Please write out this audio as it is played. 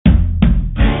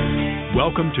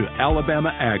Welcome to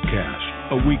Alabama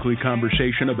AgCast, a weekly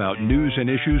conversation about news and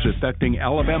issues affecting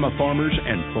Alabama farmers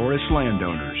and forest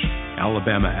landowners.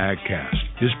 Alabama AgCast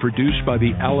is produced by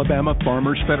the Alabama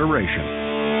Farmers Federation.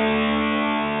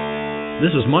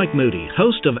 This is Mike Moody,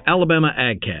 host of Alabama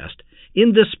AgCast.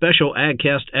 In this special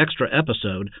AgCast Extra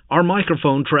episode, our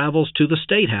microphone travels to the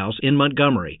State House in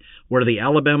Montgomery, where the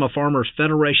Alabama Farmers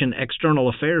Federation External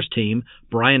Affairs team,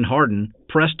 Brian Hardin,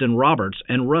 Preston Roberts,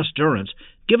 and Russ Durrance,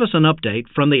 give us an update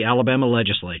from the Alabama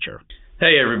legislature.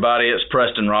 Hey everybody, it's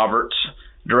Preston Roberts,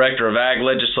 Director of Ag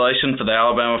Legislation for the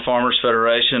Alabama Farmers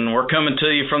Federation. We're coming to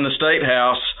you from the State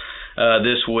House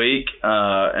this week,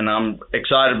 and I'm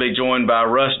excited to be joined by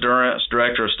Russ Durrance,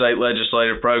 Director of State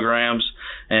Legislative Programs,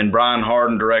 and Brian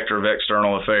Hardin, Director of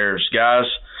External Affairs. Guys,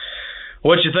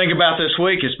 what you think about this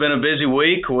week? It's been a busy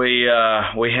week. We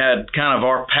had kind of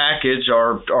our package,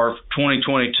 our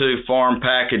 2022 farm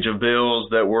package of bills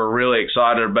that we're really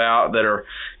excited about that are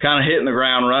kind of hitting the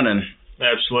ground running.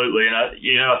 Absolutely, and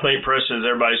I think, Preston, as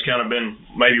everybody's kind of been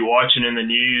maybe watching in the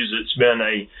news, it's been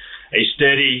a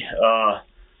steady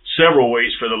several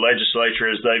weeks for the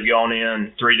legislature as they've gone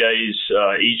in 3 days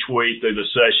each week through the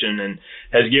session, and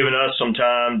has given us some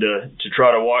time to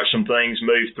try to watch some things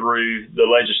move through the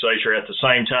legislature. At the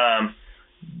same time,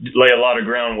 lay a lot of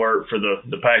groundwork for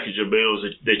the package of bills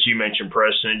that you mentioned,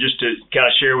 Preston. And just to kind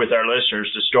of share with our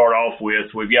listeners to start off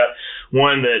with, we've got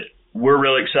one that we're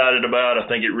really excited about. I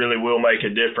think it really will make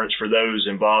a difference for those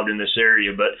involved in this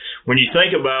area. But when you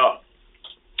think about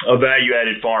a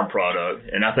value-added farm product,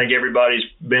 and I think everybody's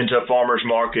been to a farmer's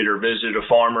market or visited a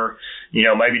farmer,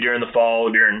 maybe during the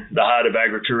fall, during the height of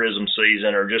agritourism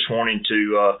season, or just wanting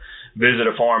to visit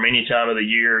a farm any time of the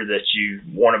year that you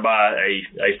want to buy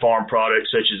a farm product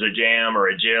such as a jam or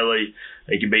a jelly.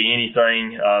 It could be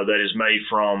anything that is made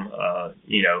from,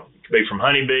 it could be from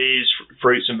honeybees,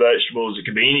 fruits and vegetables. It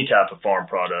could be any type of farm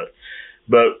product.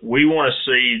 But we want to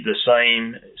see the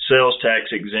same sales tax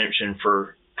exemption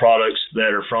for products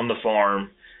that are from the farm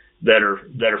that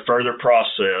are further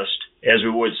processed as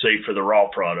we would see for the raw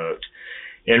product.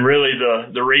 And really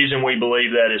the reason we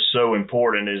believe that is so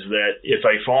important is that if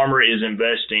a farmer is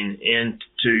investing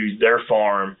into their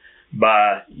farm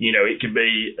by, it could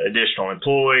be additional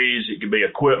employees, it could be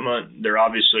equipment, they're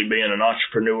obviously being an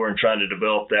entrepreneur and trying to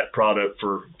develop that product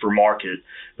for market,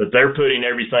 but they're putting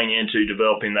everything into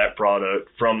developing that product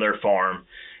from their farm.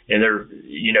 And they're,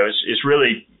 it's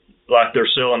really like they're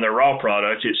selling their raw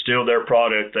product. It's still their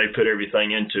product. They put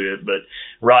everything into it. But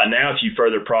right now, if you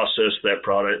further process that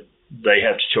product, they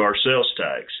have to charge sales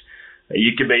tax.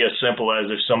 You could be as simple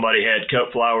as if somebody had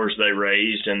cut flowers they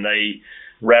raised and they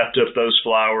wrapped up those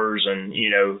flowers and,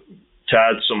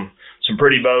 tied some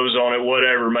pretty bows on it,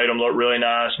 whatever, made them look really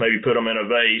nice, maybe put them in a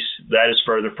vase. That is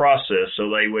further processed,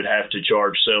 so they would have to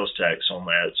charge sales tax on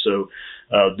that. So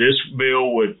this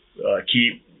bill would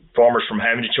keep farmers from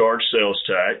having to charge sales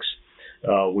tax.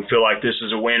 We feel like this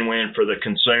is a win-win for the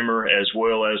consumer as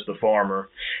well as the farmer.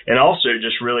 And also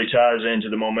just really ties into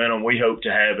the momentum we hope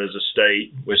to have as a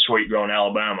state with Sweet Grown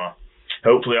Alabama.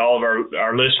 Hopefully all of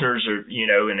our listeners are,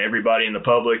 and everybody in the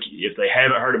public, if they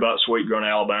haven't heard about Sweet Grown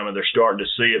Alabama, they're starting to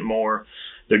see it more.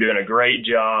 They're doing a great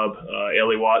job.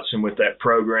 Ellie Watson with that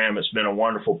program. It's been a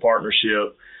wonderful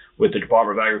partnership with the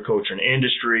Department of Agriculture and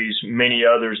Industries, many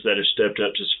others that have stepped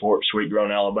up to support Sweet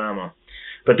Grown Alabama.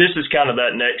 But this is kind of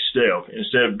that next step.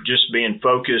 Instead of just being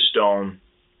focused on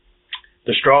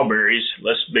the strawberries,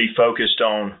 let's be focused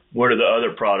on what are the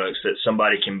other products that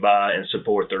somebody can buy and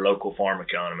support their local farm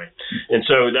economy. And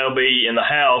so that'll be in the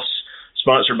House,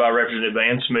 sponsored by Representative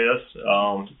Van Smith,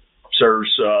 serves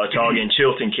Autauga and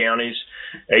Chilton counties.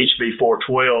 HB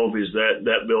 412 is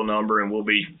that bill number, and we'll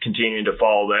be continuing to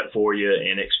follow that for you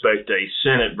and expect a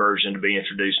Senate version to be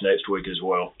introduced next week as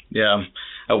well. Yeah,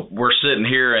 we're sitting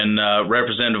here in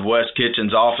Representative West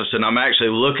Kitchen's office, and I'm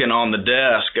actually looking on the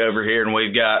desk over here, and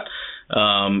we've got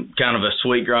kind of a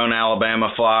Sweet Grown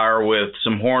Alabama flyer with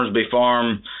some Hornsby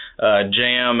Farm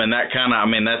jam, and that kind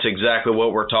of, that's exactly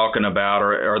what we're talking about,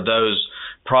 are those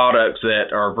products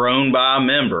that are grown by a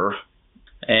member.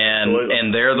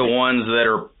 And they're the ones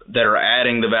that are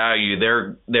adding the value.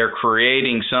 They're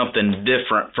creating something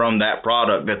different from that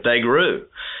product that they grew,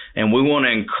 and we want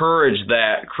to encourage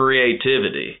that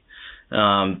creativity,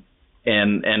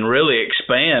 and really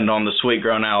expand on the Sweet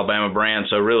Grown Alabama brand.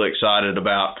 So really excited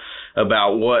about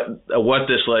what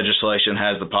this legislation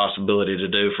has the possibility to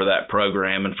do for that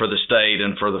program and for the state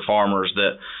and for the farmers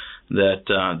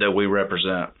that we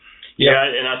represent. Yeah,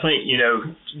 and I think,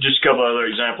 just a couple other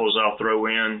examples I'll throw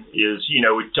in is,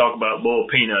 we talk about bull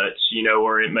peanuts,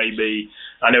 or it may be,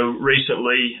 I know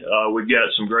recently we've got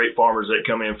some great farmers that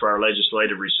come in for our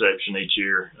legislative reception each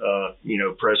year,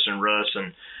 Preston Russ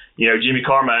and, Jimmy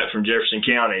Carmack from Jefferson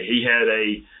County. He had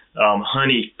a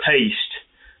honey paste,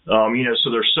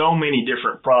 so there's so many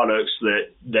different products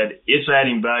that it's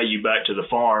adding value back to the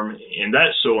farm, and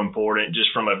that's so important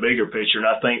just from a bigger picture. And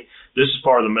I think this is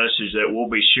part of the message that we'll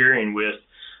be sharing with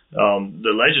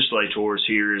the legislators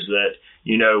here is that,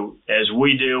 as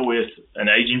we deal with an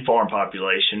aging farm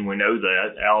population, we know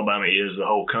that Alabama is the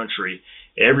whole country,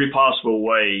 every possible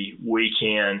way we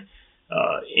can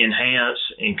enhance,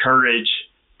 encourage,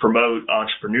 promote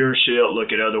entrepreneurship, look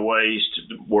at other ways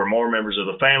where more members of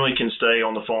the family can stay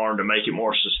on the farm to make it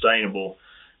more sustainable.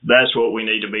 That's what we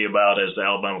need to be about as the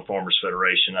Alabama Farmers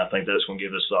Federation. I think that's going to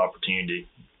give us the opportunity.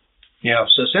 Yeah,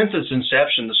 so since its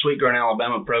inception, the Sweet Grown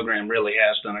Alabama program really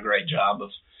has done a great job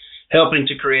of helping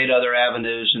to create other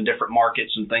avenues and different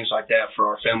markets and things like that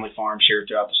for our family farms here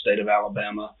throughout the state of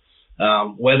Alabama.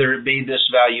 Whether it be this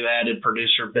value-added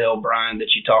producer bill, Brian,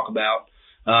 that you talk about,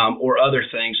 or other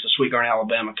things, the Sweet Grown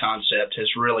Alabama concept has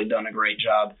really done a great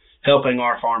job helping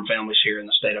our farm families here in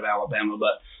the state of Alabama.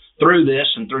 But through this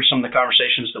and through some of the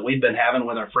conversations that we've been having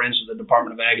with our friends at the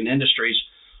Department of Ag and Industries,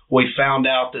 we found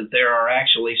out that there are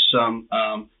actually some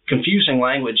confusing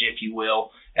language, if you will,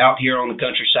 out here on the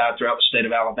countryside throughout the state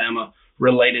of Alabama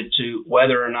related to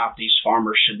whether or not these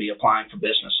farmers should be applying for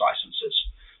business licenses.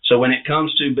 So when it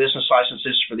comes to business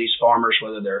licenses for these farmers,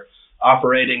 whether they're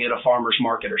operating at a farmer's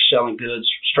market or selling goods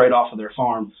straight off of their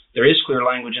farm, there is clear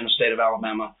language in the state of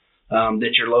Alabama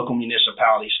that your local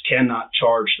municipalities cannot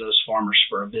charge those farmers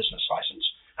for a business license.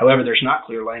 However, there's not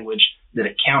clear language that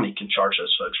a county can charge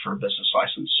those folks for a business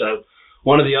license. So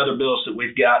one of the other bills that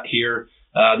we've got here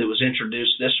that was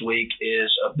introduced this week is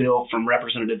a bill from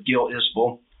Representative Gil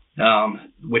Isbell,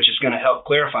 which is going to help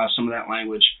clarify some of that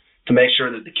language to make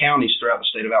sure that the counties throughout the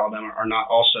state of Alabama are not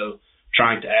also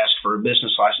trying to ask for a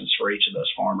business license for each of those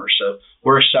farmers. So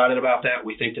we're excited about that.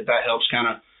 We think that helps kind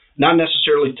of not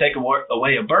necessarily take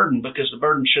away a burden, because the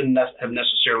burden shouldn't have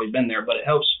necessarily been there, but it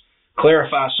helps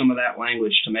clarify some of that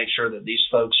language to make sure that these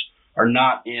folks are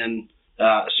not in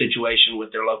a situation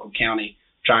with their local county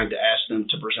trying to ask them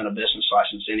to present a business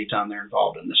license anytime they're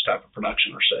involved in this type of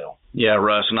production or sale. Yeah,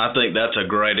 Russ, and I think that's a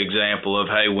great example of,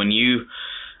 hey, when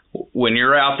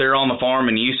you're out there on the farm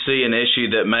and you see an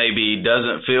issue that maybe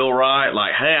doesn't feel right,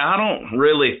 like, hey, I don't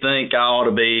really think I ought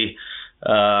to be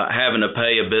having to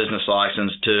pay a business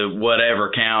license to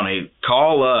whatever county,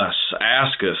 call us,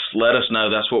 ask us, let us know.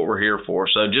 That's what we're here for.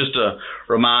 So just a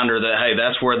reminder that, hey,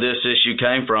 that's where this issue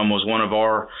came from, was one of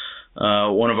our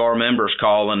members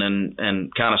calling and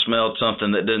kind of smelled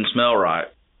something that didn't smell right.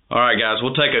 All right, guys,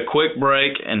 we'll take a quick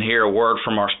break and hear a word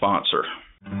from our sponsor.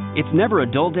 It's never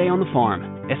a dull day on the farm,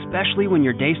 especially when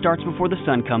your day starts before the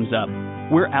sun comes up.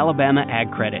 We're Alabama Ag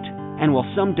Credit, and while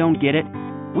some don't get it,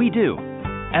 we do.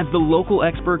 As the local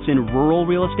experts in rural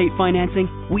real estate financing,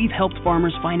 we've helped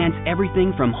farmers finance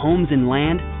everything from homes and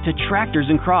land to tractors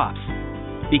and crops.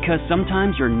 Because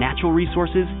sometimes your natural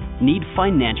resources need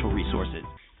financial resources.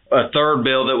 A third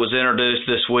bill that was introduced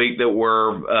this week that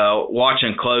we're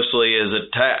watching closely is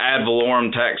ad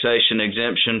valorem taxation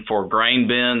exemption for grain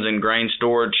bins and grain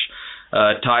storage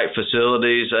type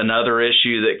facilities. Another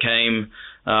issue that came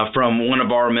from one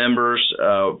of our members.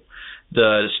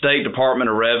 The State Department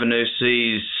of Revenue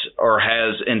sees or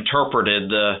has interpreted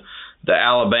the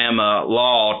Alabama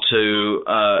law to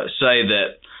say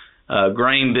that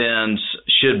grain bins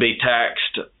should be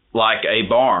taxed like a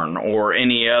barn or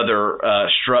any other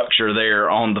structure there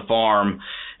on the farm.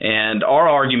 And our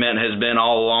argument has been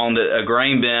all along that a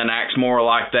grain bin acts more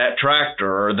like that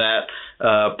tractor or that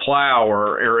plow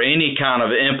or any kind of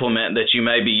implement that you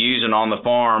may be using on the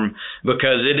farm,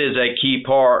 because it is a key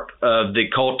part of the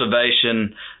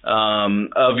cultivation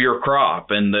of your crop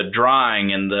and the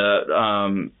drying and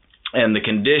the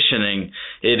conditioning.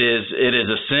 It is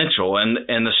essential,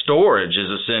 and the storage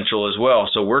is essential as well.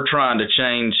 So we're trying to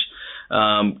change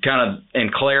kind of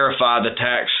and clarify the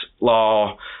tax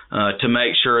law to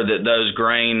make sure that those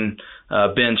grain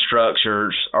bin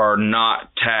structures are not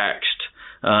taxed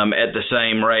at the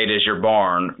same rate as your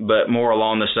barn, but more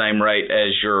along the same rate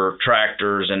as your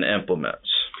tractors and implements.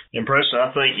 And Preston, I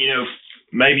think,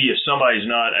 maybe if somebody's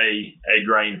not a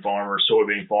grain farmer,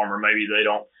 soybean farmer, maybe they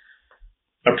don't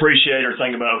appreciate or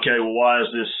think about, okay, well, why is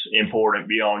this important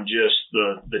beyond just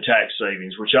the tax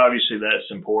savings, which obviously that's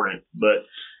important. But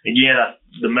again,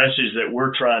 the message that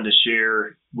we're trying to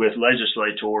share with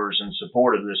legislators in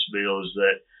support of this bill is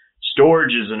that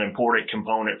storage is an important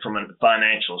component from a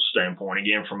financial standpoint.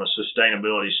 Again, from a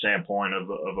sustainability standpoint of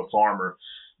a farmer,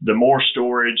 the more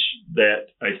storage that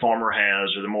a farmer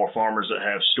has, or the more farmers that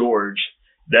have storage,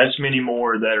 that's many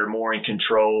more that are more in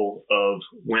control of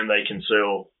when they can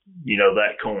sell,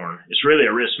 that corn. It's really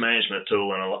a risk management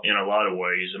tool in a lot of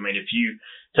ways. I mean, if you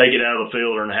take it out of the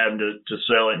field and having to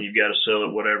sell it, and you've got to sell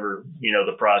it whatever,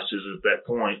 the price is at that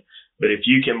point. But if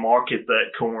you can market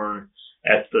that corn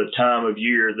at the time of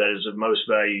year that is of most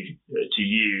value to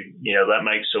you, that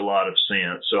makes a lot of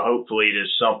sense. So hopefully it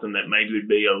is something that maybe would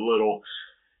be a little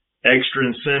extra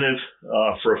incentive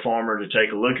for a farmer to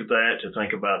take a look at that, to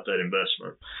think about that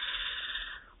investment.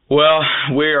 Well,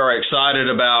 we are excited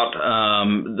about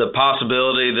the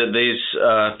possibility that these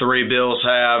three bills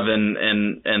have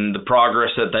and the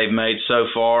progress that they've made so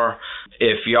far.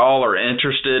 If y'all are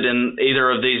interested in either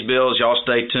of these bills, y'all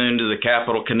stay tuned to the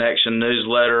Capital Connection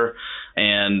newsletter,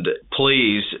 and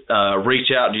please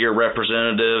reach out to your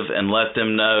representative and let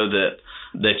them know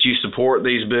that you support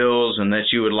these bills and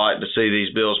that you would like to see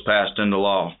these bills passed into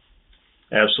law.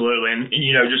 Absolutely. And,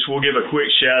 just we'll give a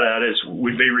quick shout out.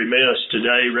 We'd be remiss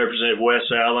today, Representative Wes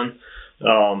Allen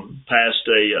passed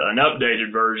an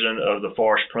updated version of the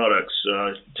forest products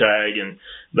tag, and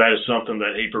that is something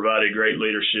that he provided great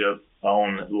leadership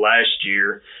on last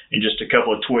year, and just a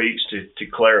couple of tweaks to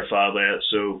clarify that.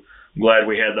 So I'm glad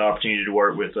we had the opportunity to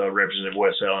work with Representative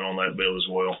Wes Allen on that bill as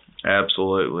well.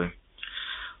 Absolutely.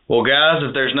 Well, guys,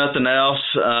 if there's nothing else,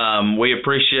 we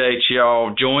appreciate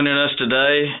y'all joining us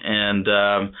today. And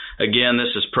again,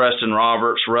 this is Preston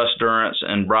Roberts, Russ Durrance,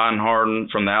 and Brian Harden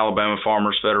from the Alabama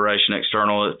Farmers Federation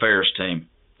External Affairs team.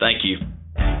 Thank you.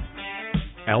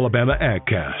 Alabama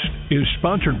AgCast is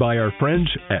sponsored by our friends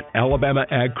at Alabama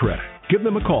Ag Credit. Give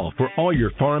them a call for all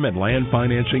your farm and land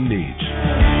financing needs.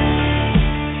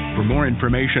 For more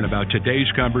information about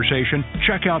today's conversation,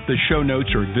 check out the show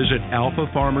notes or visit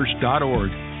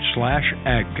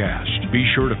alphafarmers.org/agcast. Be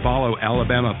sure to follow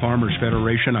Alabama Farmers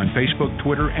Federation on Facebook,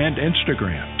 Twitter, and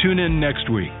Instagram. Tune in next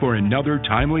week for another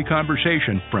timely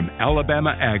conversation from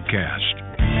Alabama AgCast.